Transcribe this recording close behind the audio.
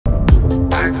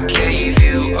I gave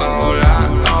you all I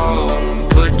own,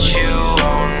 put you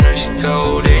on this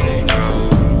golden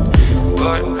throne,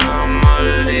 but I'm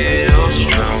a little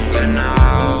stronger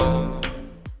now.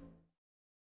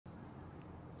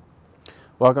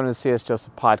 Welcome to the C.S.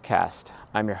 Joseph Podcast.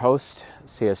 I'm your host,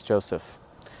 C.S. Joseph.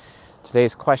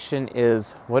 Today's question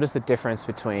is, what is the difference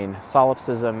between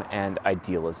solipsism and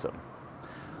idealism?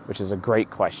 Which is a great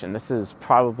question. This is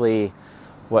probably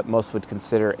what most would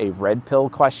consider a red pill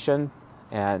question.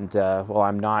 And while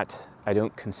I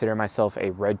don't consider myself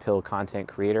a red pill content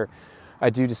creator, I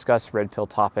do discuss red pill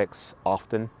topics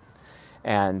often.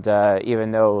 And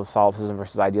even though solipsism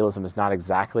versus idealism is not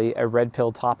exactly a red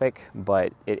pill topic,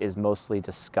 but it is mostly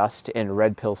discussed in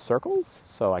red pill circles.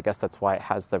 So I guess that's why it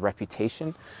has the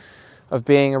reputation of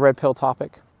being a red pill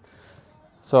topic.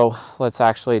 So let's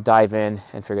actually dive in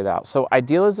and figure it out. So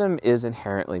idealism is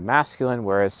inherently masculine,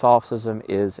 whereas solipsism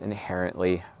is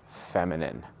inherently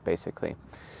feminine, basically.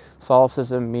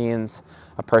 Solipsism means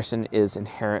a person is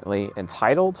inherently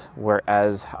entitled,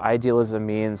 whereas idealism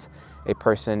means a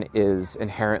person is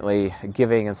inherently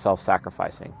giving and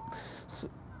self-sacrificing.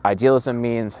 Idealism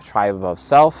means tribe above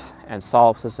self, and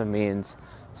solipsism means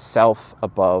self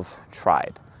above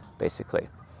tribe, basically.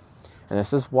 And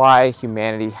this is why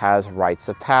humanity has rites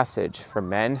of passage. For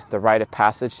men, the rite of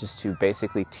passage is to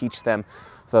basically teach them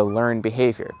the learned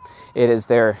behavior. It is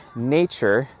their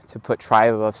nature to put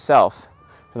tribe above self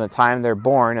from the time they're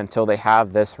born until they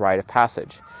have this rite of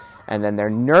passage. And then their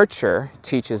nurture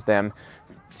teaches men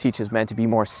to be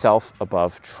more self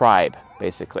above tribe,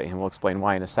 basically. And we'll explain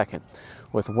why in a second.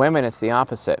 With women, it's the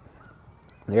opposite.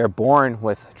 They are born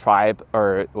with tribe,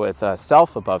 or with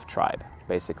self above tribe,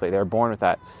 basically. They're born with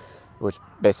that, which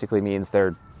basically means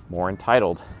they're more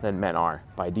entitled than men are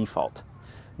by default,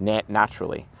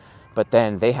 naturally. But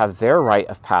then they have their rite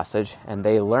of passage, and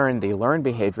they learn the learned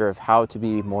behavior of how to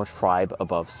be more tribe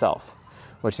above self,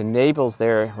 which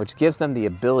gives them the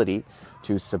ability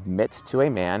to submit to a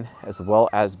man as well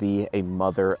as be a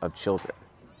mother of children.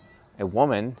 A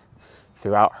woman,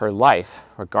 throughout her life,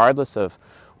 regardless of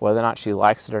whether or not she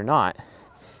likes it or not,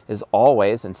 is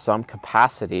always in some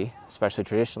capacity, especially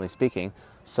traditionally speaking,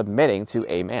 submitting to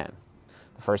a man.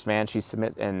 The first man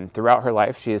and throughout her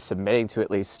life, she is submitting to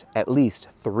at least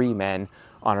 3 men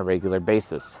on a regular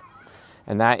basis.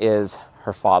 And that is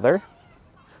her father,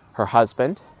 her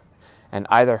husband, and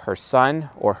either her son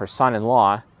or her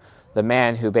son-in-law, the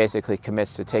man who basically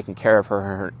commits to taking care of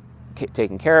her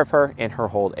in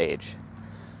her old age.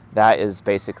 That is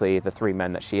basically the 3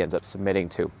 men that she ends up submitting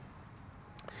to.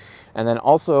 And then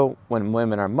also, when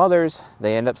women are mothers,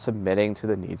 they end up submitting to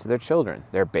the needs of their children.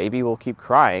 Their baby will keep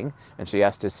crying, and she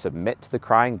has to submit to the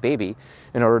crying baby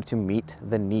in order to meet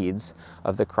the needs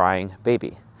of the crying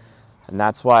baby. And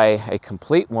that's why a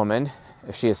complete woman,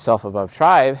 if she is self above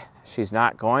tribe, she's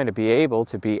not going to be able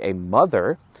to be a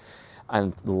mother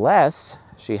unless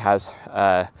she has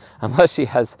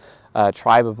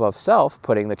tribe above self,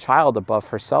 putting the child above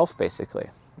herself, basically.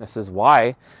 This is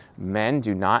why men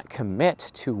do not commit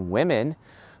to women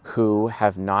who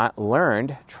have not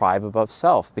learned tribe above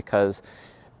self, because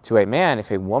to a man,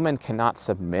 if a woman cannot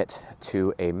submit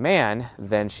to a man,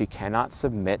 then she cannot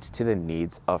submit to the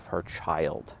needs of her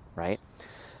child, right?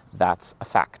 That's a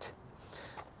fact.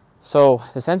 So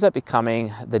this ends up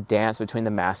becoming the dance between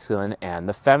the masculine and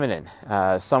the feminine.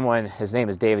 His name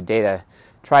is David Data,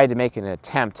 tried to make an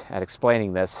attempt at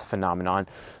explaining this phenomenon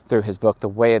through his book, The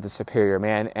Way of the Superior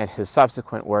Man, and his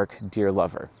subsequent work, Dear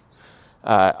Lover.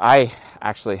 I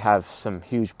actually have some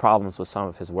huge problems with some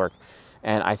of his work,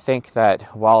 and I think that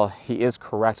while he is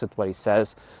correct with what he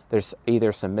says, there's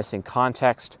either some missing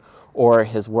context or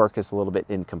his work is a little bit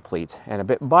incomplete and a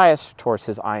bit biased towards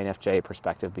his INFJ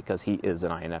perspective because he is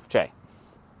an INFJ.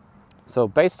 So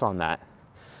based on that,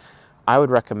 I would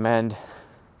recommend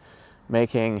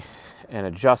making an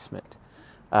adjustment.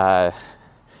 And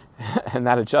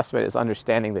that adjustment is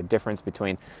understanding the difference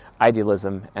between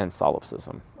idealism and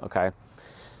solipsism, okay?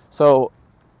 So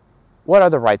what are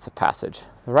the rites of passage?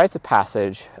 The rites of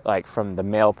passage, like from the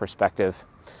male perspective,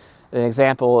 an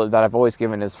example that I've always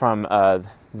given is from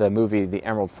the movie The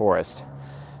Emerald Forest.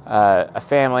 A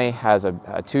family has a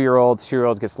 2-year-old. The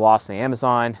 2-year-old gets lost in the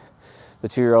Amazon. The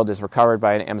 2-year-old is recovered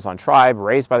by an Amazon tribe,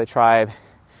 raised by the tribe.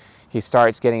 He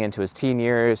starts getting into his teen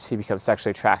years. He becomes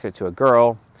sexually attracted to a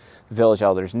girl. The village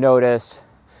elders notice.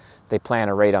 They plan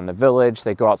a raid on the village.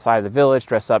 They go outside of the village,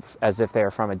 dress up as if they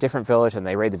are from a different village, and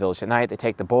they raid the village at night. They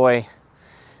take the boy,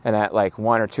 and at like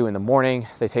 1 or 2 in the morning,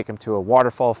 they take him to a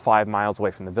waterfall 5 miles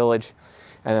away from the village,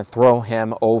 and then throw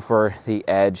him over the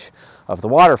edge of the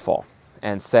waterfall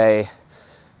and say,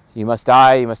 You must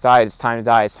die, it's time to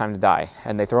die, it's time to die.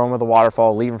 And they throw him with a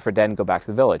waterfall, leave him for dead, and go back to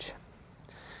the village.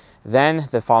 Then,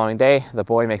 the following day, the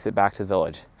boy makes it back to the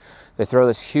village. They throw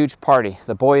this huge party.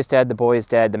 The boy is dead,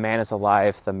 the man is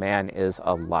alive, the man is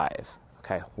alive.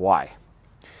 Okay, why?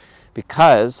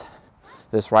 Because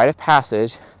this rite of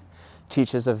passage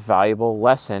teaches a valuable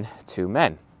lesson to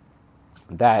men.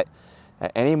 That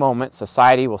at any moment,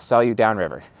 society will sell you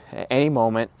downriver. At any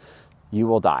moment, you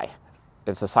will die.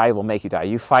 And society will make you die.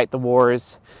 You fight the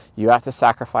wars, you have to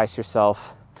sacrifice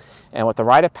yourself. And what the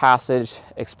rite of passage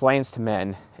explains to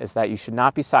men is that you should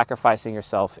not be sacrificing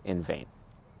yourself in vain.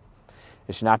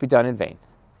 It should not be done in vain.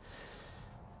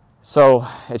 So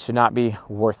it should not be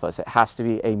worthless. It has to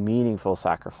be a meaningful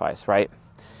sacrifice, right?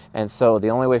 And so the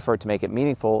only way for it to make it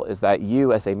meaningful is that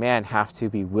you as a man have to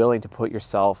be willing to put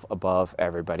yourself above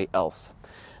everybody else.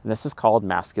 And this is called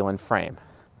masculine frame.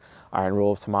 Iron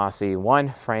Rule of Tomasi 1,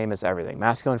 frame is everything.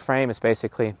 Masculine frame is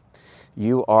basically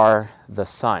you are the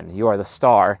sun, you are the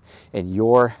star in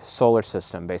your solar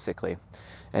system, basically.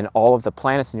 And all of the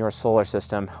planets in your solar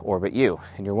system orbit you.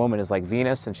 And your woman is like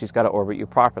Venus, and she's got to orbit you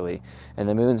properly. And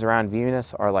the moons around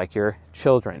Venus are like your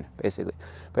children, basically.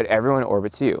 But everyone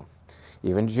orbits you.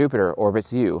 Even Jupiter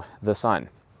orbits you, the sun.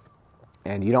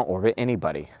 And you don't orbit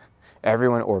anybody.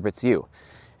 Everyone orbits you.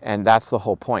 And that's the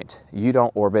whole point. You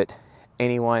don't orbit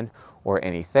anyone or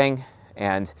anything.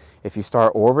 And if you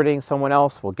start orbiting someone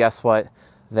else, well, guess what?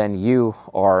 Then you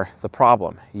are the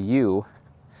problem. You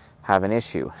have an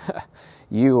issue.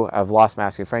 You have lost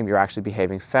masculine frame. You're actually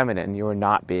behaving feminine. You're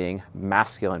not being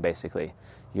masculine, basically.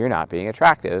 You're not being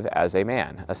attractive as a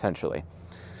man, essentially.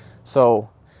 So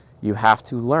you have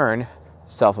to learn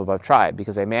self above tribe,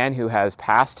 because a man who has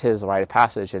passed his rite of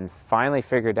passage and finally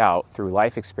figured out through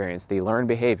life experience the learned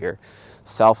behavior,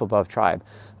 self above tribe,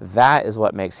 that is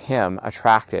what makes him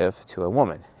attractive to a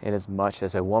woman, in as much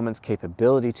as a woman's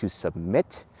capability to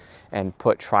submit and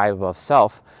put tribe above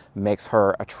self makes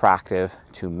her attractive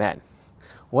to men.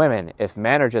 Women, if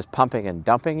men are just pumping and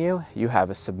dumping you, you have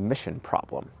a submission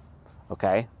problem.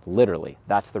 Okay? Literally,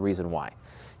 that's the reason why.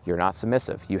 You're not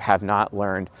submissive. You have not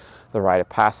learned the rite of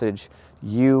passage.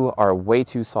 You are way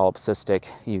too solipsistic.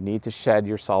 You need to shed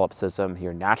your solipsism,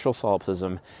 your natural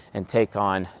solipsism, and take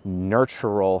on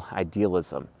nurtural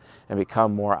idealism and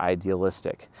become more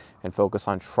idealistic and focus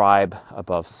on tribe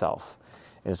above self.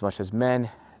 And as much as men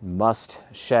must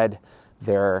shed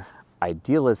their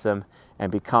idealism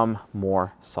and become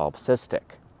more solipsistic,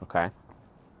 okay?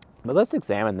 But let's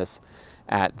examine this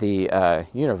at the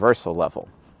universal level.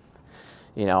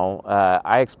 You know,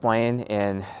 I explain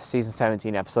in season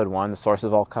 17, episode 1, the source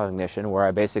of all cognition, where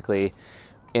I basically,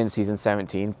 in season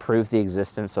 17, prove the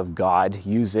existence of God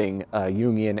using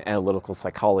Jungian analytical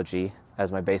psychology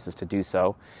as my basis to do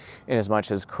so, in as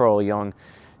much as Carl Jung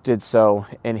did so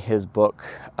in his book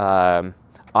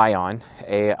Aion,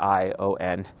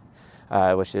 A-I-O-N,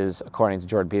 which is, according to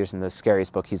Jordan Peterson, the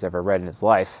scariest book he's ever read in his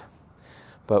life.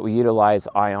 But we utilize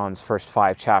Aion's first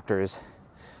 5 chapters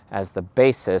as the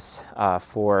basis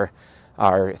for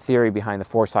our theory behind the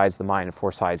 4 sides of the mind and 4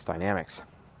 sides dynamics.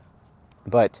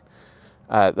 But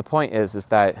the point is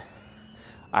that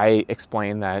I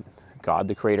explain that God,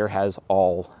 the creator, has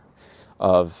all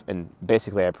of, and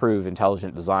basically I prove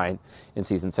intelligent design in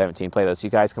season 17 playlist. You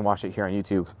guys can watch it here on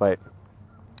YouTube, but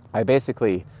I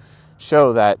basically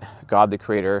show that God, the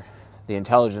creator, the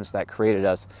intelligence that created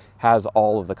us, has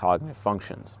all of the cognitive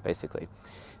functions, basically.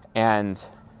 And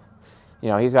you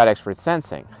know, he's got extroverted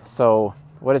sensing. So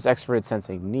what does extroverted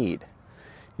sensing need?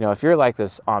 You know, if you're like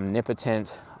this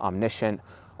omnipotent, omniscient,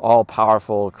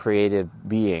 all-powerful, creative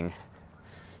being,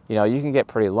 you know, you can get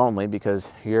pretty lonely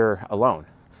because you're alone.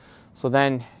 So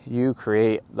then you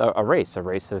create a race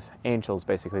of angels,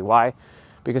 basically. Why?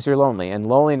 Because you're lonely. And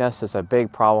loneliness is a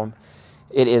big problem.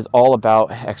 It is all about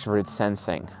extroverted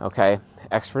sensing, okay?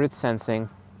 Extroverted sensing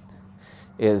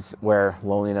is where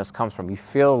loneliness comes from. You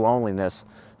feel loneliness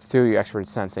through your extroverted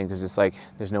sensing because it's like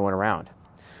there's no one around.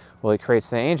 Well, he creates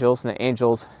the angels, and the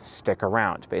angels stick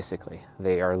around, basically.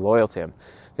 They are loyal to him.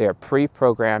 They are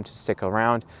pre-programmed to stick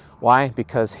around. Why?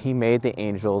 Because he made the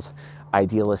angels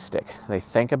idealistic. They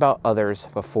think about others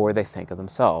before they think of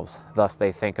themselves. Thus,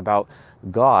 they think about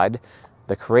God,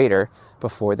 the creator,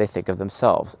 before they think of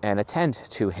themselves and attend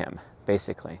to him,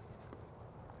 basically.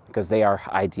 Because they are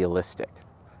idealistic,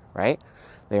 right?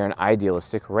 They are an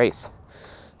idealistic race.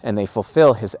 And they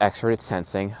fulfill his extroverted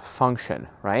sensing function,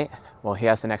 right? Well, he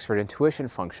has an extroverted intuition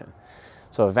function.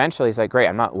 So eventually he's like, great,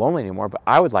 I'm not lonely anymore, but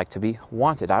I would like to be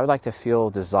wanted. I would like to feel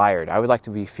desired. I would like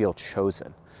to feel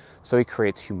chosen. So he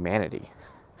creates humanity.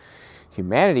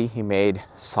 Humanity he made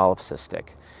solipsistic.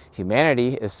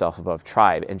 Humanity is self above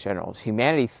tribe in general.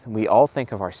 Humanity, we all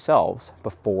think of ourselves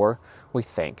before we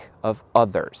think of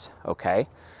others, okay?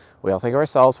 We all think of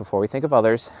ourselves before we think of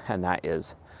others, and that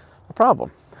is a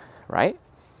problem, right?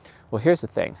 Well, here's the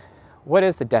thing. What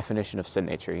is the definition of sin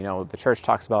nature? You know, the church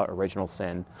talks about original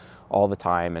sin all the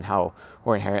time and how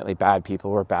we're inherently bad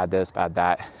people, we're bad this, bad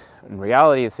that. In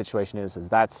reality, the situation is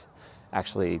that's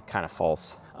actually kind of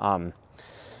false.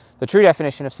 The true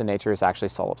definition of sin nature is actually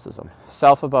solipsism.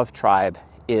 Self above tribe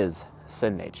is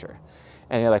sin nature.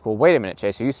 And you're like, well, wait a minute,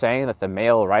 Chase, are you saying that the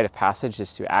male rite of passage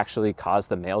is to actually cause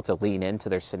the male to lean into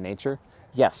their sin nature?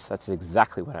 Yes, that's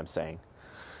exactly what I'm saying.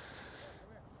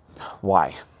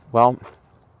 Why? Well,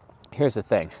 here's the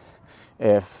thing.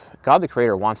 If God the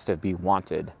Creator wants to be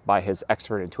wanted by his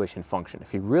expert intuition function, if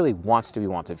he really wants to be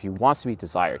wanted, if he wants to be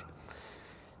desired,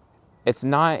 he's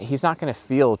not going to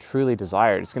feel truly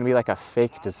desired. It's going to be like a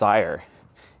fake desire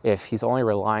if he's only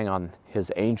relying on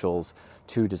his angels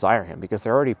to desire him, because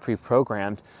they're already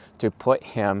pre-programmed to put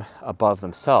him above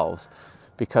themselves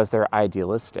because they're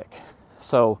idealistic.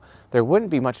 So there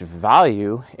wouldn't be much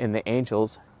value in the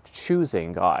angels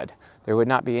choosing God. There would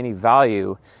not be any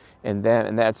value in them,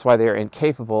 and that's why they're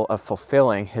incapable of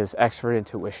fulfilling his expert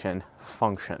intuition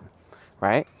function,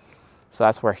 right? So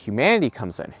that's where humanity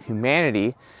comes in.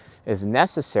 Humanity is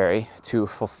necessary to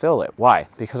fulfill it. Why?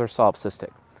 Because we're solipsistic.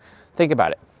 Think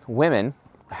about it. Women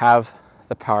have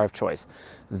the power of choice.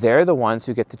 They're the ones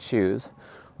who get to choose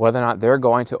whether or not they're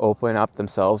going to open up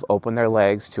themselves, open their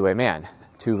legs to a man,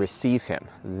 to receive him.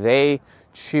 They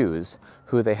choose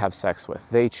who they have sex with.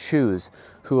 They choose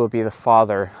who will be the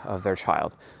father of their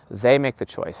child. They make the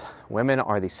choice. Women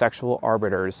are the sexual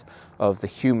arbiters of the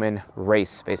human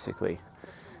race, basically.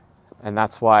 And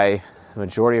that's why the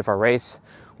majority of our race,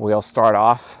 we all start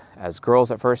off as girls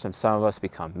at first, and some of us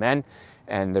become men.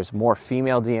 And there's more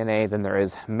female DNA than there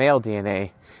is male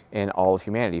DNA in all of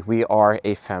humanity. We are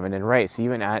a feminine race,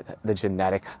 even at the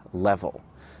genetic level,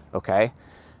 okay?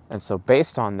 And so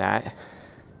based on that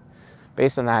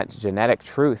genetic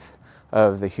truth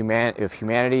of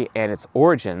humanity and its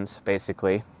origins,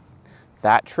 basically,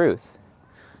 that truth,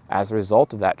 as a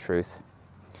result of that truth,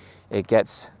 it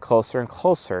gets closer and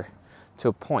closer to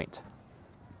a point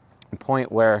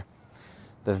where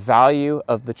the value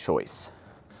of the choice,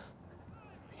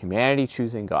 humanity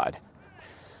choosing God.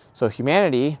 So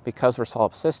humanity, because we're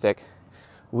solipsistic,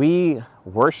 we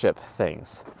worship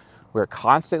things. We're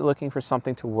constantly looking for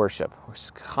something to worship. We're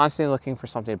constantly looking for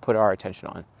something to put our attention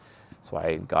on. That's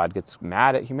why God gets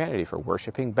mad at humanity for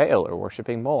worshiping Baal or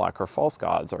worshiping Moloch or false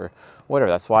gods or whatever.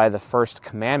 That's why the first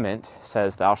commandment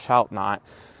says, thou shalt not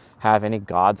have any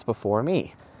gods before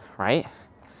me, right?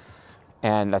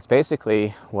 And that's basically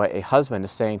what a husband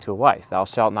is saying to a wife. Thou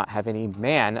shalt not have any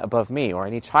man above me or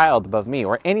any child above me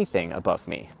or anything above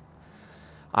me.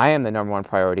 I am the number one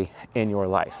priority in your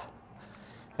life.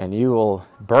 And you will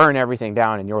burn everything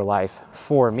down in your life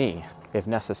for me if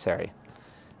necessary.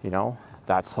 You know,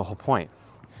 that's the whole point.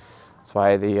 That's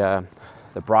why the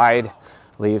bride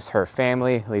leaves her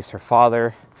family, leaves her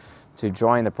father to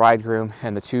join the bridegroom,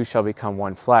 and the two shall become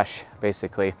one flesh,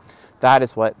 basically. That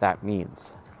is what that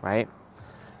means, right?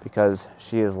 Because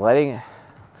she is letting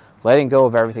go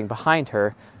of everything behind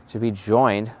her to be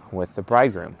joined with the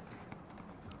bridegroom.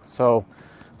 So,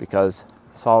 because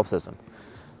solipsism.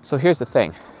 So here's the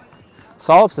thing.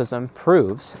 Solipsism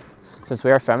proves, since we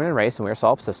are a feminine race and we are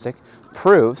solipsistic,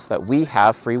 proves that we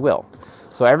have free will.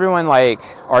 So everyone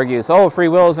argues, oh, free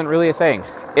will isn't really a thing.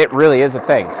 It really is a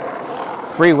thing.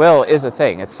 Free will is a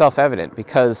thing. It's self-evident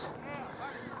because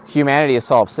humanity is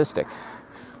solipsistic.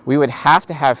 We would have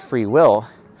to have free will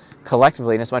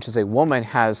collectively, in as much as a woman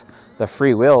has the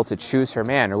free will to choose her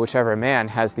man, or whichever man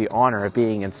has the honor of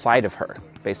being inside of her,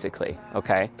 basically,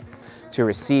 okay, to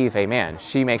receive a man.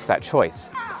 She makes that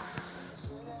choice.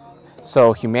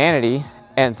 So humanity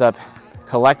ends up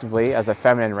collectively, as a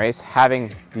feminine race,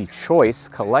 having the choice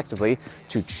collectively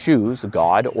to choose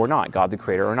God or not, God the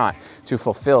Creator or not, to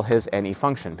fulfill his any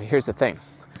function. But here's the thing.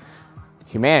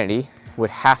 Humanity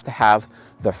would have to have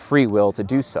the free will to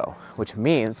do so, which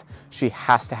means she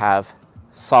has to have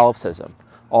solipsism,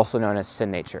 also known as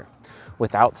sin nature.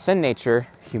 Without sin nature,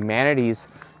 humanity's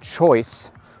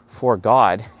choice for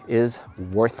God is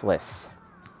worthless.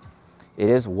 It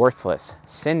is worthless.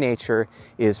 Sin nature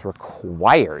is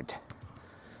required.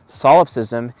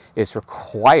 Solipsism is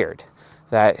required.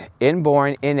 That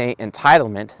inborn innate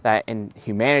entitlement that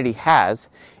humanity has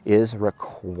is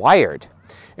required.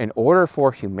 In order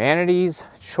for humanity's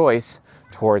choice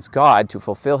towards God to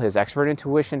fulfill his expert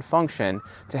intuition function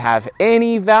to have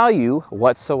any value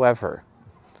whatsoever.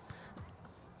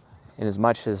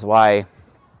 Inasmuch as why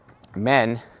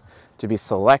men to be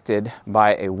selected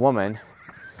by a woman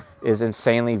is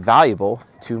insanely valuable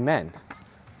to men.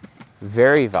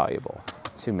 Very valuable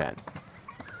to men.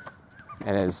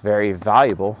 And is very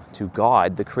valuable to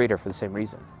God, the Creator, for the same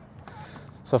reason.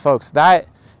 So folks, that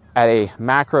at a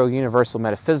macro universal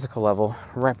metaphysical level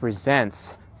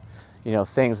represents,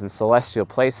 things in celestial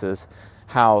places,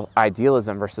 how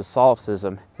idealism versus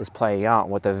solipsism is playing out,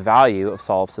 what the value of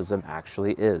solipsism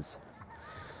actually is.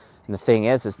 And the thing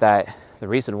is that the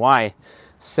reason why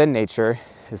sin nature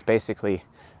is basically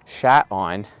shat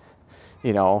on,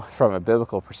 from a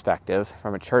biblical perspective,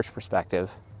 from a church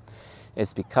perspective,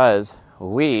 is because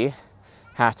we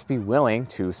have to be willing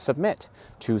to submit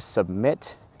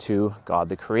to God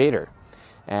the Creator.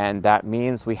 And that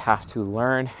means we have to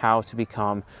learn how to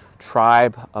become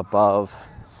tribe above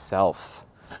self.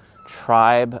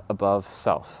 Tribe above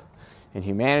self. And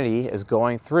humanity is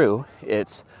going through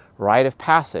its rite of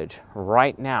passage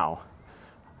right now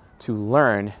to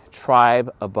learn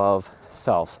tribe above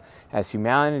self, as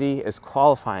humanity is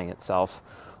qualifying itself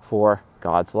for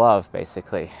God's love,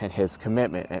 basically, and His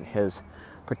commitment and His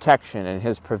protection and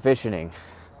His provisioning.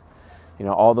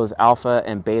 All those alpha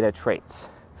and beta traits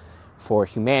for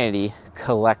humanity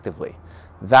collectively.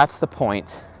 That's the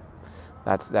point.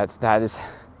 That is,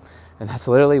 and that's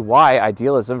literally why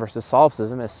idealism versus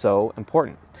solipsism is so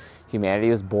important.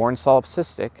 Humanity was born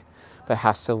solipsistic, but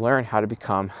has to learn how to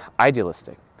become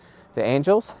idealistic. The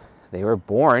angels, they were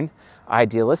born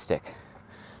idealistic,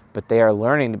 but they are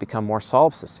learning to become more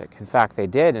solipsistic. In fact, they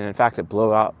did, and in fact, it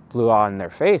blew on their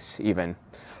face even,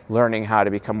 learning how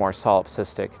to become more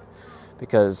solipsistic,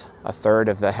 because a third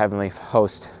of the heavenly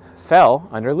host fell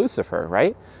under Lucifer,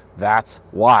 right? That's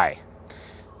why.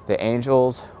 The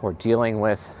angels were dealing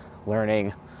with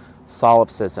learning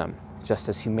solipsism, just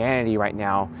as humanity right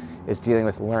now is dealing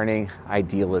with learning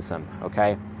idealism,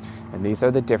 okay? And these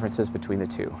are the differences between the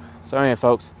two. So anyway,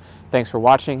 folks, thanks for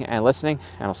watching and listening,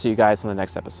 and I'll see you guys in the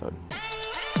next episode.